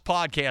Fast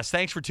Podcast.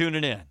 Thanks for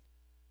tuning in.